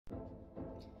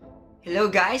Hello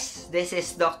guys, this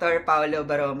is Dr. Paolo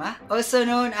Baroma, also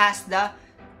known as the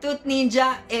Tooth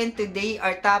Ninja, and today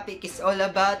our topic is all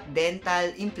about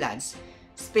dental implants.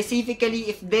 Specifically,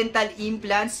 if dental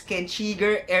implants can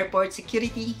trigger airport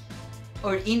security,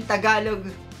 or in Tagalog,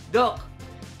 Doc,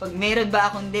 pag meron ba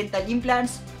akong dental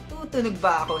implants, tutunog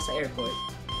ba ako sa airport?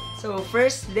 So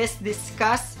first, let's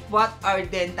discuss what are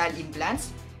dental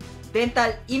implants.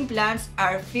 Dental implants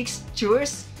are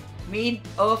fixtures made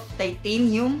of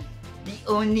titanium, the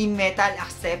only metal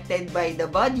accepted by the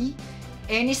body,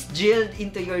 and is drilled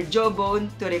into your jawbone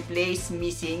to replace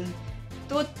missing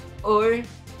tooth or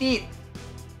teeth.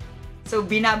 So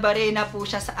binabare na po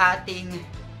siya sa ating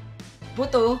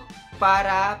buto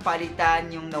para palitan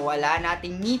yung nawala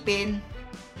nating ngipin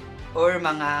or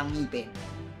mga ngipin.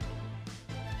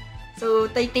 So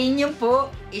titanium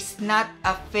po is not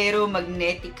a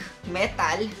ferromagnetic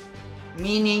metal,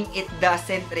 meaning it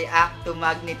doesn't react to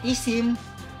magnetism.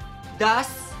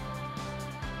 Thus,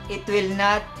 it will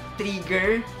not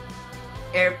trigger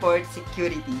airport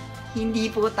security. Hindi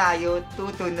po tayo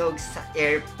tutunog sa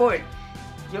airport.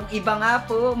 Yung iba nga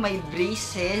po, may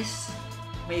braces,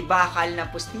 may bakal na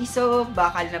pustiso,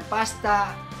 bakal na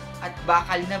pasta, at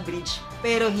bakal na bridge,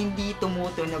 pero hindi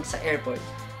tumutunog sa airport.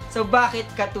 So, bakit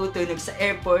ka tutunog sa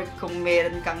airport kung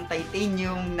meron kang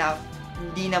titanium na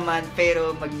hindi naman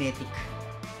ferromagnetic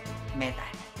metal?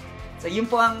 So, yun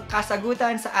po ang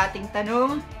kasagutan sa ating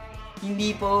tanong,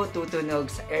 hindi po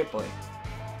tutunog sa airport.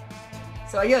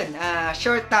 So, ayun,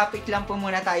 short topic lang po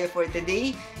muna tayo for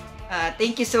today.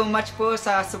 Thank you so much po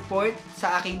sa support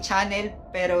sa aking channel.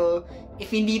 Pero,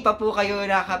 if hindi pa po kayo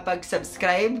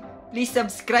nakapag-subscribe, please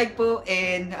subscribe po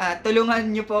and tulungan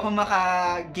nyo po ako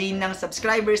maka-gain ng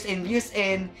subscribers and views,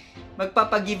 and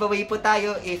magpapag-giveaway po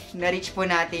tayo if na-reach po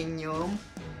natin yung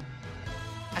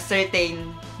a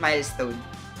certain milestone.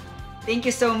 Thank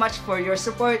you so much for your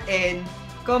support, and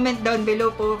comment down below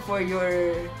po for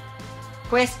your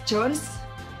questions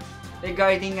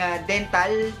regarding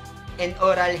dental and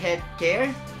oral health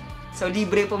care. So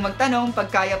libre po magtanong,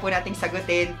 pag kaya po nating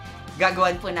sagutin,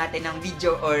 gagawan po natin ng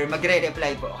video or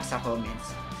magre-reply po ako sa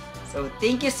comments. So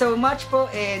thank you so much po,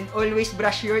 and always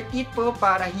brush your teeth po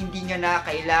para hindi nyo na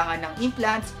kailangan ng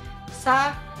implants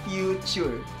sa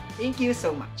future. Thank you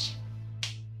so much.